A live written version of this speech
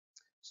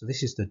So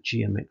this is the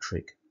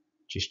geometric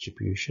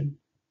distribution.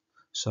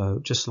 So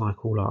just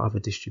like all our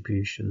other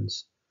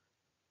distributions,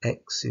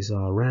 x is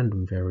our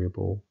random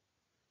variable,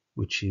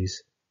 which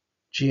is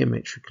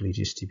geometrically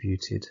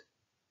distributed,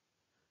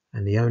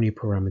 and the only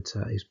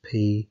parameter is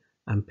p,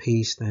 and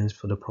p stands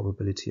for the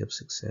probability of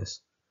success.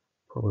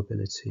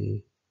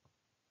 Probability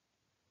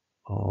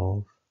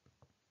of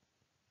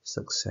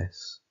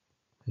success.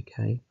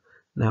 Okay,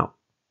 now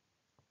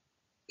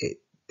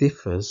it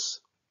differs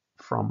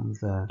from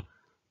the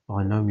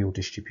binomial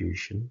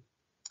distribution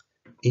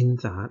in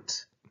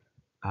that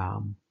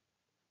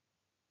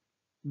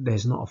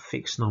there's not a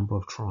fixed number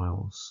of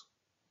trials.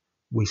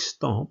 We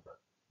stop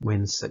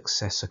when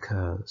success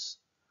occurs.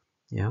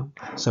 Yeah,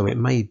 so it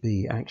may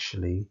be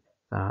actually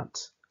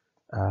that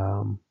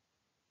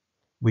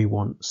we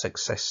want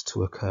success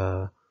to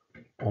occur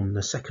on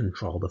the second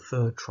trial, the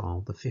third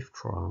trial, the fifth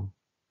trial.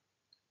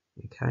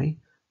 Okay,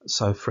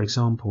 so for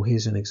example,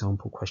 here's an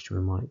example question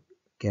we might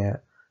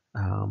get.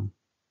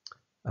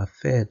 A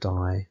fair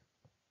die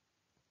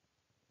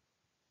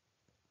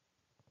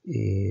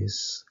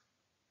is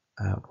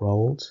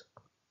rolled.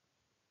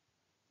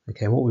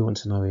 Okay, what we want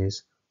to know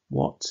is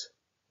what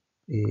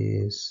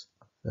is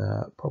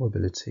the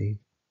probability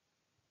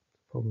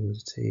of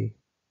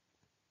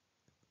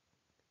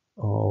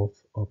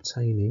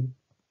obtaining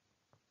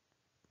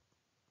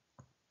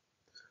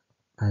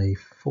a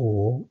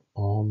 4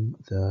 on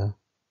the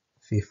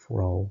fifth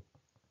roll.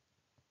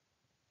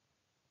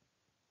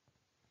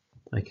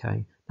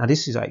 Okay, now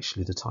this is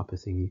actually the type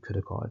of thing you could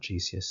have got at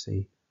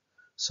GCSE.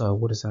 So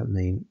what does that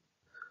mean?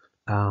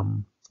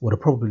 Well, the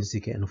probability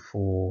of getting a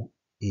 4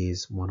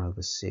 is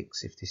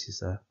 1/6 if this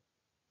is a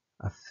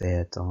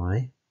fair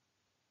die,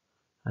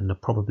 and the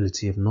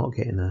probability of not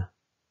getting a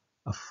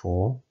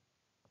 4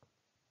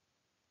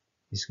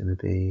 is going to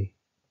be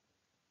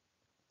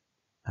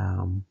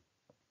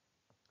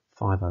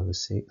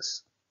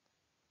 5/6.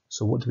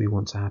 So what do we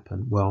want to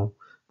happen? Well,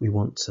 we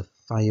want to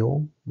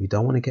fail. We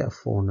don't want to get a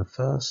 4 on the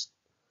first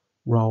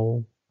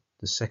roll,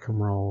 the second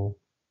roll,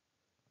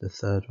 the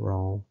third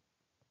roll,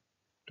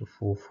 the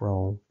fourth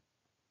roll,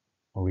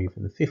 or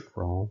even the fifth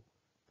roll,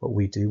 but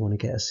we do want to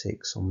get a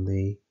 6 on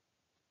the,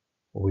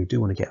 or we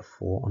do want to get a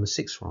 4 on the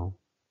sixth roll.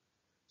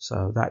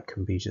 So that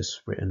can be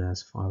just written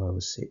as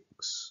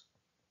 5/6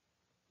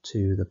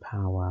 to the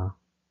power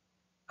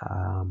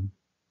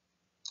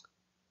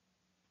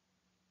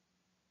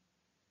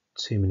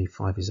too many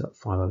 5 is up.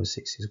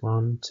 5/6 is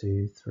 1,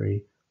 2,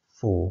 3,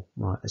 4.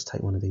 Right, let's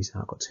take one of these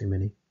out. I've got too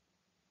many.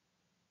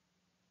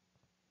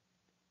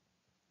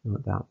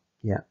 Like that.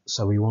 Yeah,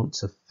 so we want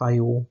to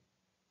fail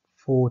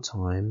 4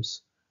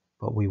 times,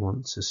 but we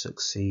want to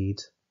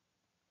succeed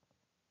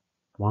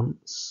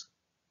once,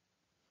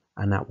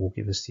 and that will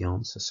give us the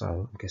answer.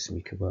 So I'm guessing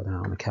we could work that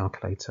out on a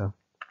calculator.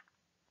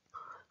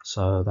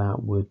 So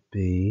that would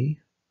be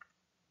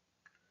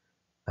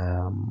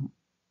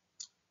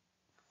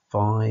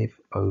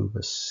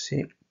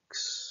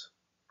 5/6,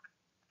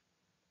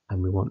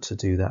 and we want to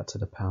do that to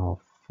the power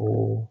of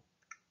 4,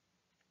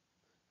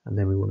 and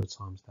then we want to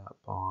times that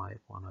by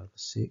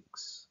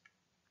 1/6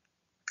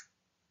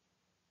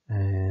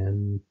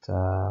 and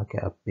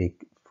get a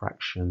big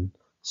fraction.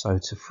 So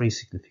to 3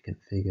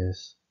 significant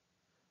figures,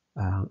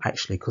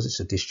 actually, because it's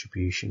a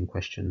distribution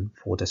question,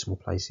 4 decimal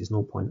places,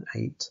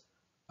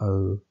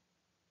 0.803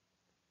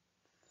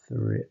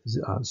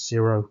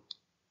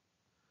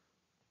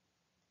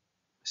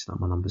 it's not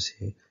my numbers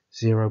here,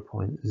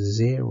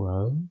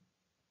 0.0,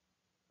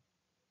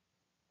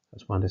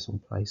 that's 1 decimal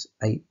place,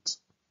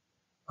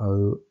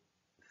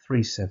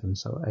 8037,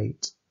 so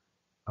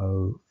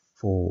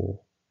 804.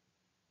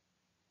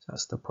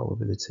 That's the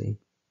probability.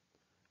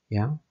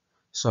 Yeah,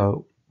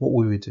 so what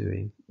we were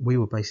doing, we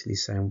were basically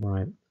saying,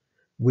 right,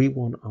 we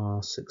want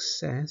our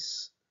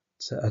success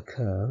to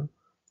occur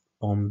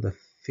on the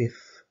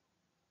fifth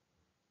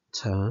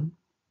turn.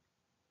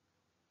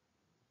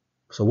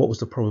 So what was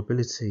the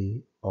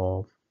probability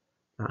of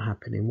that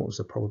happening? What was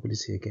the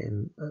probability of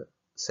getting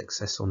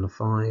success on the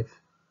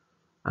 5?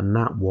 And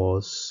that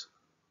was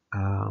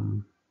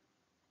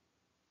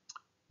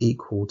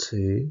equal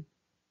to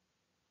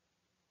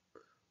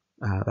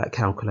that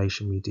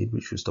calculation we did,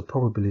 which was the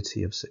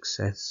probability of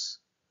success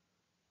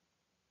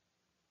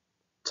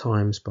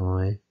times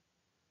by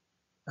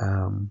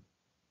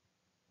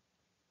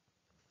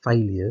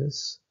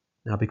failures.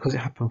 Now, because it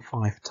happened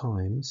 5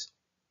 times,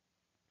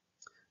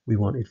 we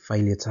wanted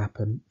failure to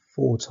happen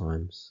 4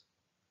 times.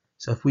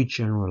 So if we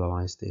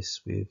generalize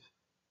this with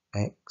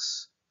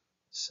x,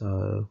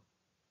 so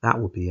that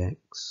would be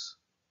x,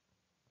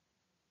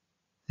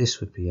 this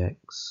would be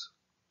x,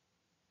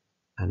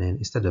 and then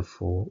instead of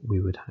 4,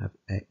 we would have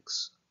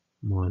x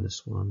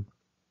minus 1,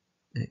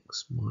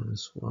 x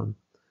minus 1.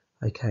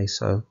 Okay,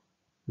 so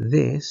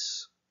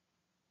this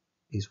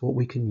is what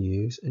we can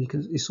use, and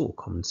it's all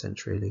common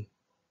sense really,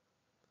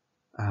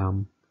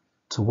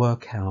 to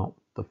work out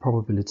the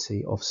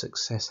probability of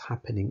success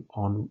happening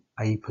on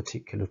a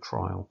particular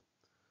trial,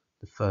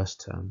 the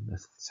first term, the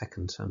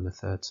second term, the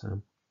third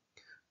term.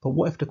 But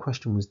what if the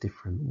question was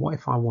different? What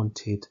if I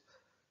wanted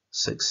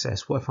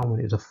success? What if I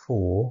wanted a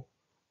 4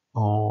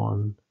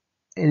 on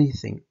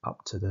anything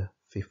up to the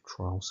 5th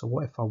trial? So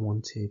what if I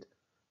wanted,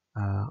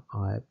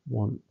 I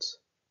want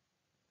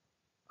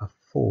a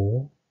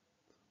 4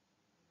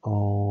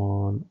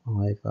 on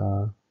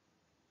either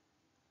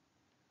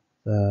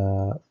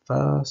the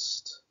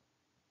 1st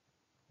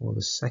or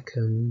the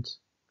 2nd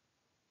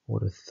or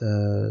the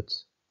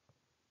 3rd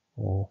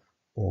or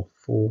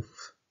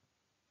 4th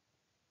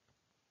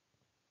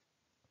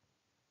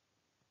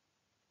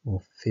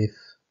or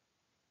 5th,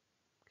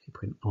 keep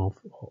putting off,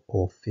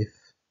 or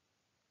 5th.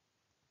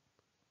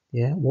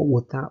 Yeah, what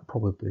would that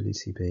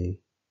probability be?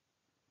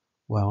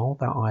 Well,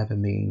 that either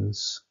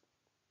means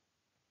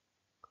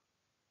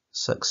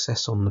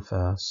success on the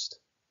 1st,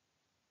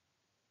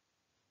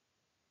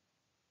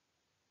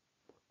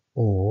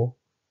 or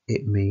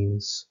it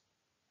means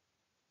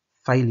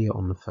failure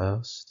on the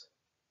 1st,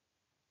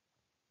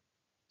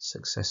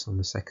 success on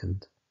the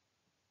 2nd,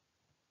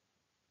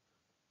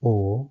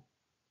 or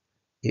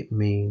it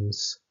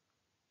means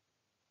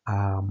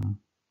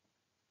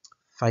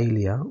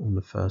failure on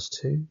the first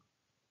 2,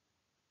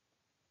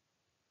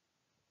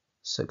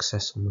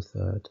 success on the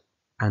 3rd,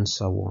 and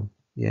so on.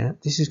 Yeah,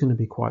 this is going to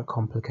be quite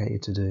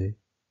complicated to do.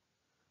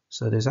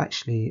 So there's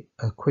actually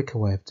a quicker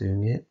way of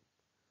doing it.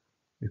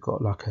 We've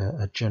got like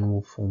a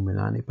general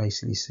formula, and it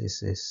basically says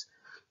this: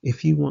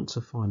 if you want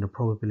to find a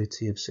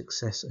probability of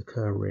success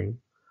occurring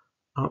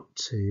up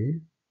to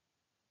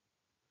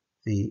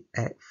the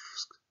F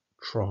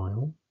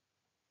trial,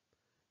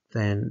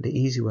 then the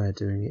easy way of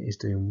doing it is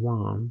doing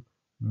 1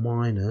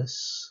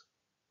 minus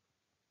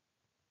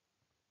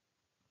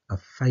a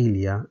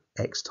failure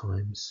x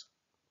times.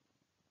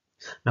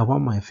 Now,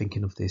 one way of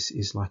thinking of this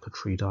is like a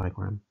tree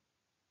diagram.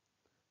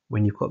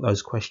 When you've got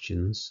those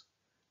questions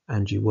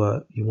and you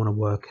want to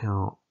work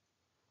out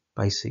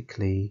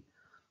basically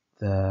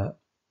the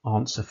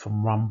answer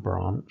from one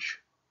branch,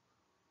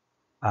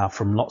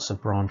 from lots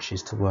of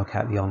branches to work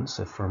out the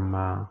answer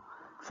from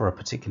for a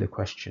particular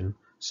question.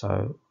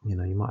 So, you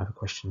know, you might have a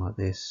question like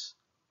this.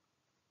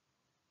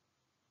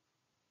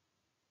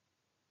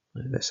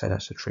 Let's say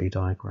that's a tree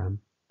diagram.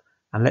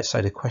 And let's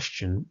say the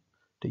question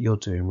that you're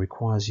doing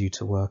requires you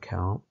to work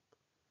out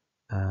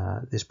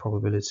this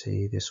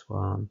probability, this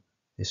one,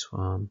 this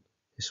one,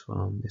 this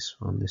one, this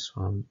one, this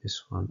one,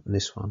 this one, and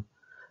this one,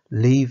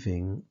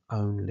 leaving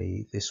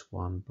only this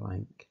one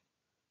blank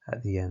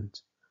at the end.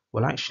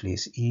 Well, actually,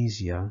 it's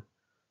easier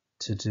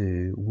to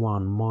do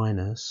 1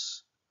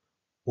 minus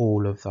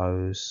all of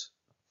those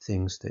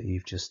things that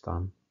you've just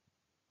done.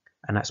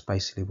 And that's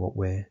basically what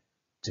we're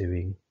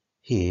doing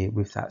here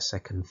with that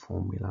second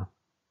formula.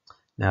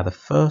 Now, the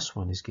first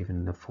one is given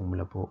in the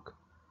formula book,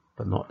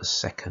 but not the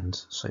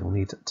second. So you'll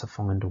need to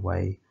find a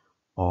way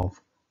of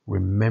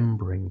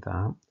remembering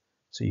that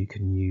so you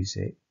can use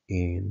it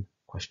in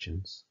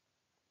questions.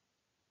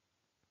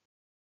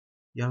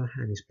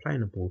 Johan is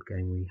playing a board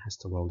game where he has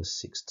to roll a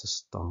 6 to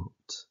start.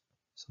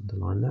 Let's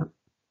underline that.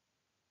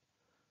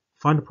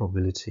 Find a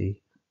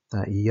probability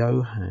that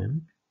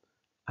Johan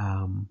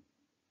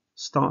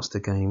starts the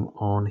game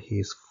on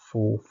his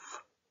 4th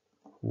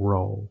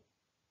roll.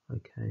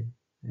 Okay,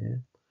 yeah.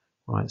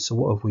 Right, so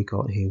what have we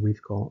got here?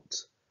 We've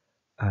got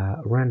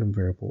a random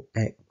variable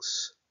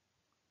x,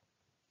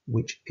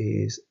 which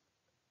is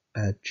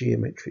a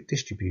geometric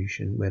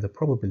distribution where the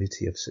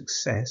probability of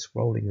success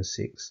rolling a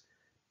 6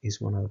 is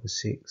 1 over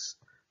 6,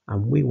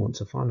 and we want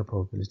to find the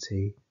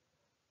probability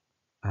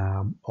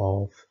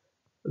of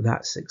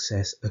that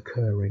success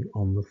occurring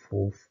on the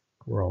 4th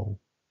roll.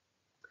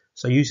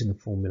 So using the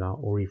formula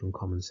or even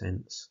common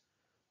sense,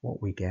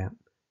 what we get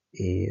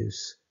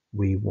is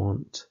we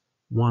want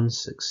 1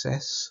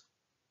 success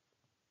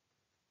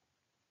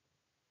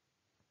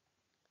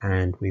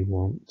and we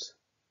want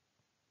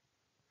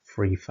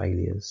 3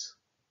 failures.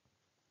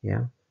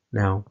 Yeah.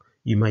 Now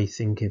you may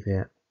think of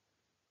it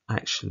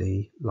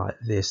actually like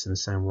this and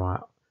saying,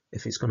 right,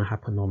 if it's going to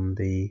happen on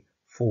the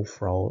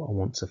 4th roll, I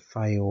want to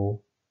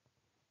fail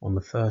on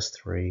the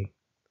first 3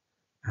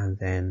 and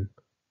then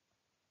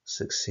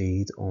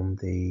succeed on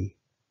the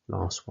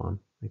last one.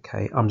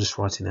 Okay, I'm just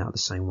writing out the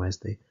same way as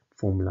the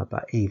formula,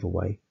 but either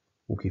way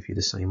will give you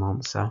the same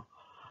answer.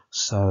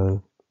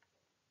 So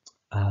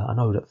I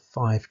know that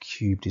 5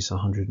 cubed is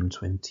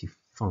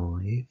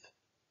 125.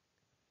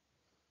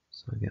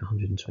 So I get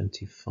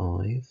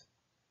 125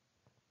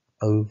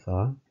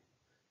 over,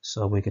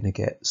 so we're going to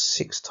get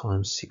 6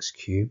 times 6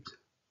 cubed,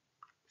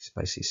 which is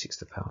basically 6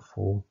 to the power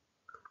 4,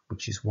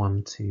 which is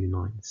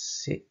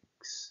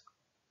 1296.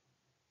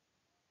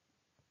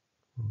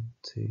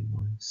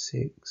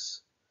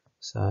 1296.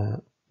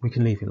 So we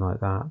can leave it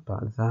like that,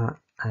 but that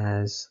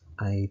as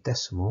a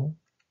decimal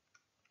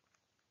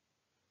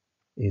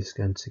is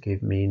going to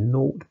give me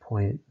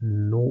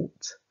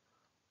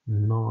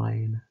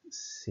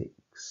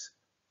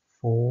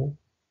 0.0964.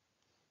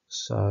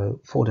 So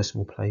 4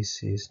 decimal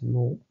places,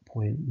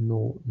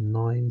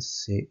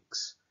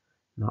 0.096.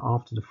 Now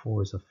after the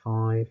 4 is a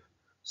 5,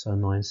 so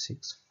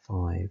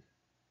 965.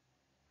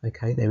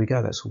 Okay, there we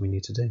go. That's all we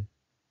need to do.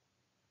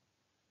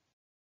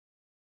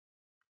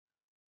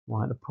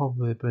 Right, the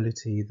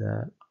probability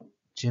that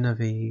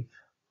Genevieve,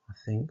 I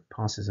think,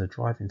 passes her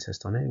driving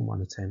test on any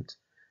one attempt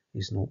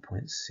is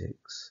 0.6.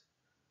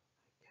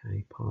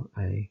 Okay, part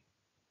A.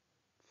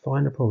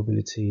 Find the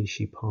probability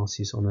she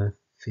passes on her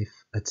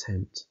 5th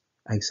attempt,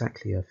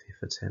 exactly her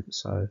 5th attempt.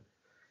 So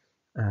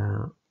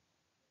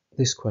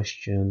this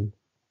question,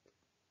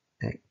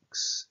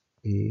 X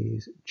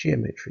is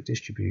geometric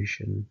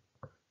distribution,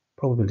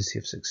 probability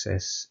of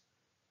success,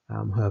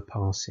 her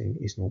passing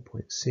is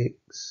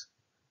 0.6,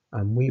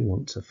 and we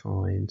want to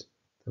find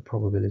the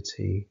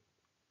probability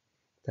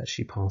that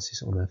she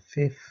passes on her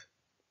 5th,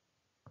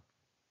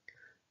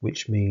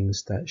 which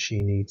means that she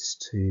needs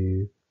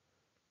to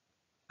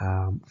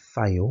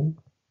fail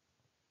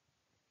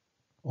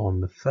on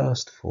the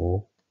first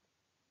 4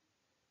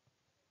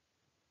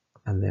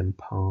 and then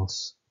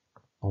pass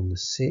on the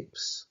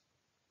 6th,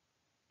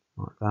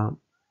 like that.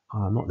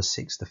 Not the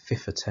 6th, the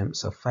 5th attempt.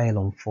 So fail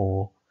on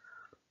 4,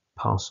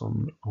 pass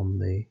on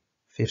the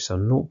 5th. So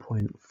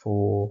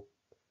 0.4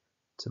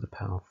 to the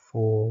power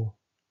 4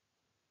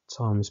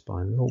 times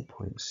by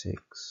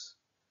 0.6,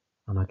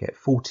 and I get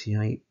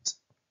 48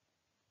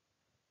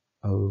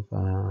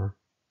 over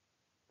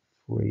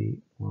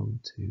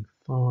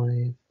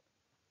 3125.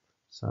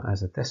 So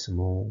as a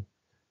decimal,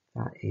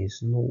 that is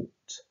 0.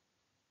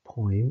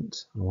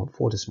 Point, I want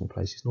 4 decimal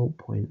places,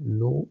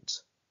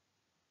 0.0.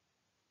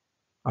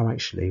 Oh,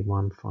 actually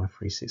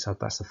 1536. So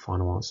that's the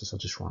final answer. So I'll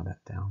just write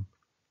that down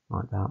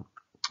like that.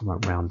 I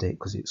won't round it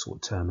because it sort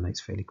of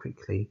terminates fairly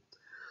quickly.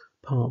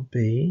 Part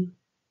B.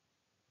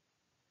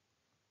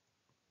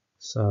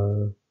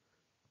 So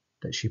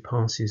that she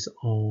passes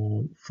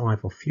on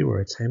 5 or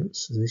fewer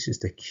attempts. So this is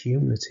the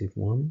cumulative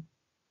one,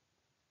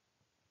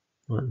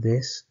 like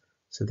this.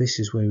 So this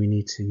is where we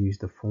need to use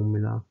the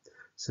formula.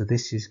 So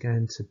this is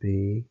going to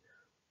be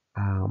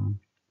 1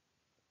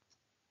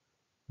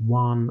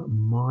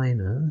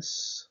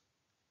 minus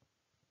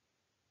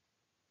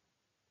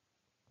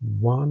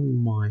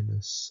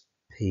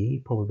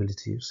P,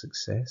 probability of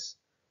success,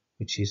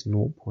 which is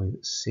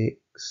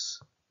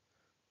 0.6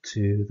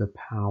 to the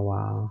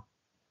power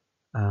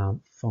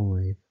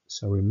 5.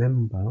 So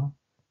remember,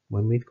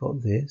 when we've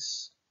got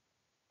this,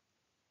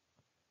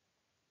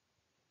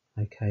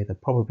 okay, the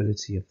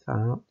probability of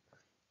that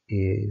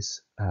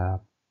is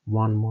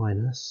 1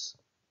 minus,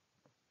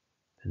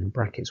 and in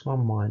brackets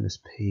 1 minus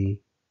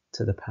P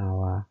to the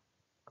power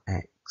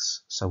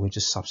X. So we're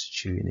just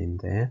substituting in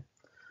there.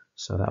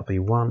 So that'll be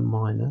 1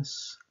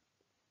 minus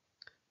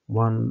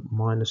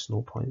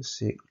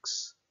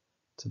 0.6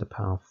 to the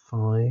power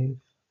 5.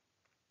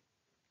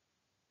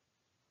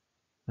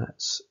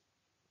 That's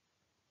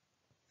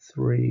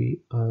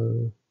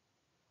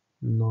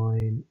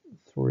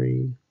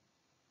 3093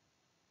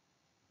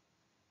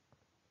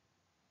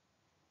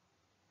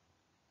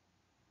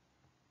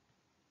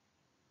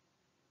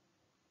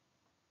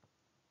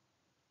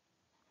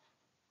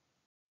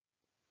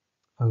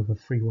 over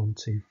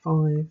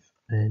 3125,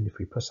 and if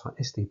we press our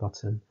SD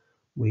button,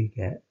 we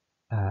get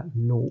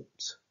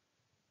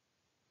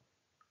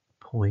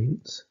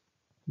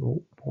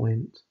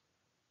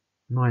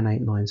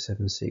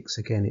 0.98976.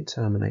 Again, it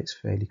terminates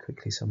fairly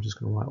quickly, so I'm just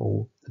going to write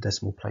all the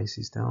decimal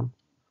places down.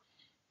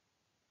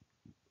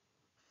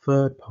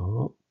 Third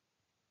part,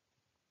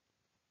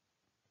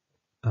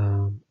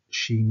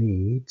 she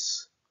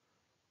needs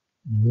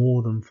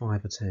more than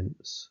 5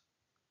 attempts.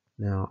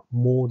 Now,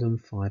 more than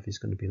 5 is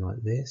going to be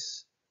like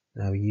this.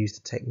 Now, we use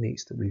the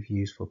techniques that we've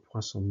used for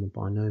Poisson the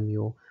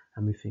binomial,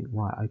 and we think,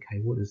 right, okay,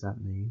 what does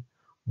that mean?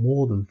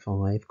 More than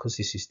 5, because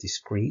this is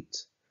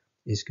discrete,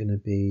 is going to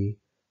be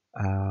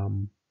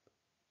 1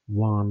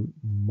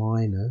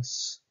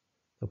 minus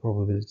the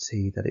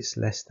probability that it's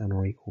less than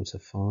or equal to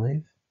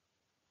 5.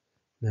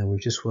 Now, we've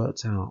just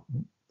worked out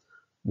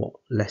what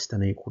less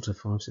than or equal to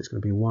 5, so it's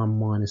going to be 1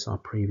 minus our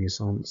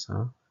previous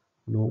answer,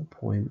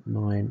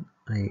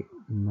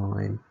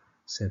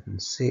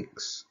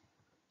 0.98976.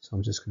 So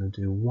I'm just going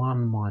to do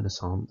 1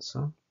 minus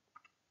answer,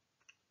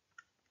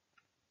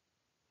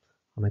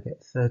 and I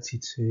get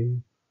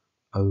 32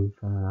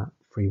 over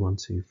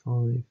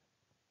 3125,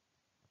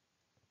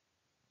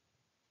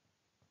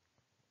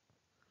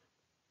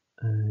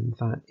 and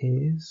that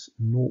is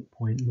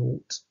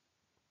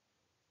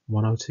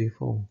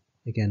 0.01024.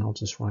 Again, I'll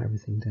just write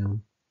everything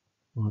down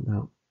like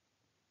that.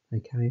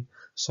 Okay,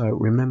 so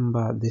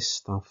remember this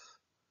stuff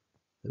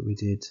that we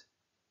did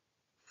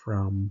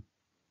from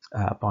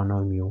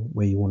binomial,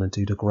 where you want to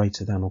do the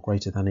greater than or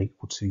greater than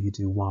equal to, you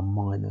do 1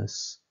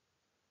 minus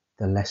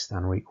the less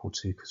than or equal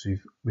to, because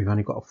we've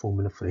only got a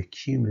formula for the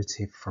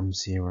cumulative from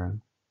 0.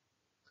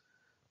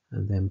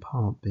 And then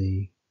part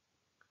B,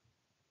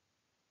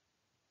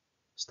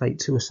 state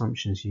 2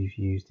 assumptions you've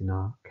used in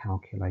our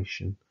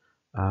calculation.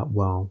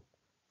 Well,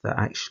 that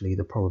actually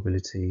the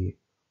probability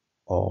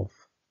of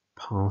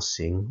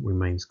passing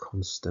remains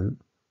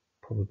constant.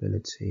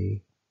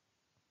 Probability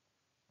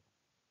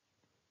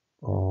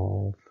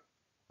of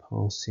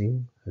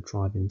passing a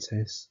driving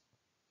test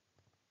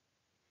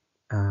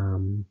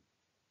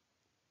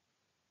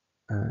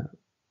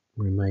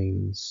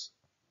remains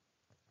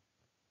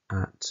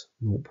at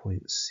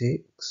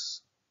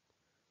 0.6.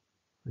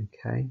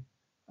 Okay.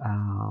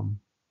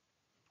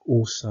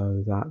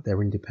 Also that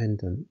they're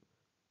independent,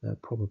 the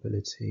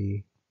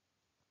probability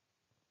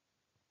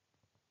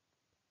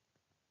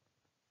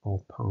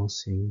of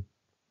passing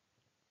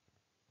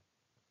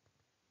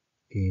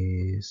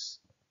is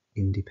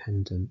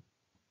independent.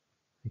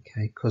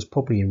 Okay, because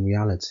probably in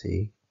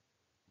reality,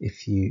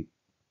 if you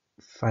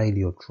fail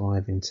your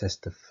driving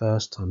test the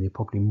first time, you're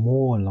probably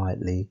more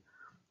likely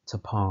to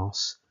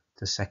pass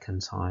the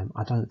second time.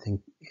 I don't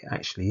think it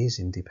actually is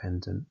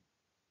independent,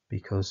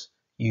 because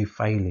you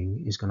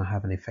failing is going to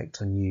have an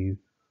effect on you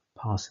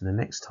passing the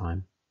next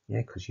time.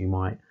 Yeah, because you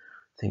might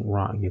think,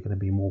 right, you're going to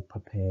be more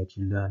prepared,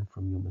 you learn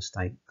from your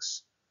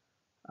mistakes.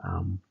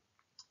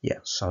 Yeah,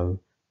 so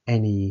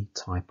any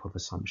type of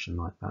assumption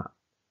like that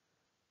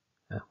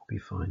will be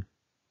fine.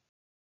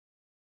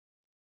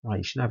 Right,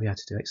 you should now be able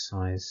to do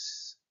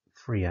exercise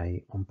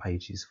 3A on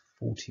pages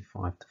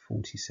 45 to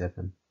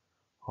 47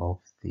 of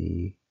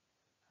the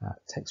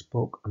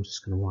textbook. I'm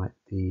just going to write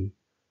the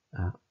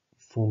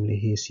formula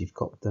here so you've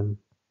got them.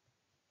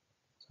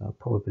 So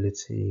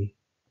probability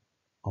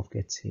of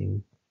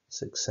getting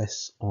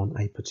success on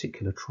a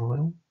particular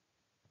trial,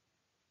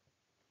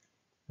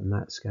 and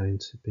that's going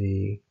to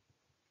be,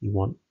 you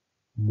want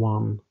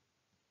 1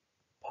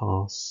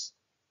 pass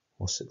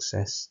or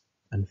success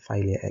and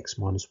failure x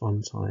minus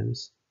 1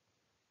 times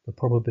the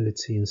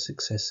probability and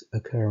success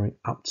occurring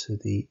up to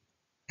the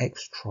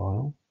x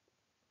trial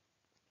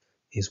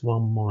is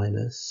 1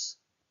 minus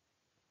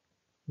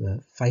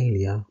the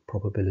failure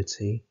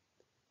probability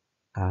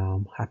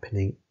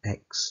happening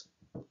x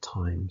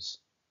times.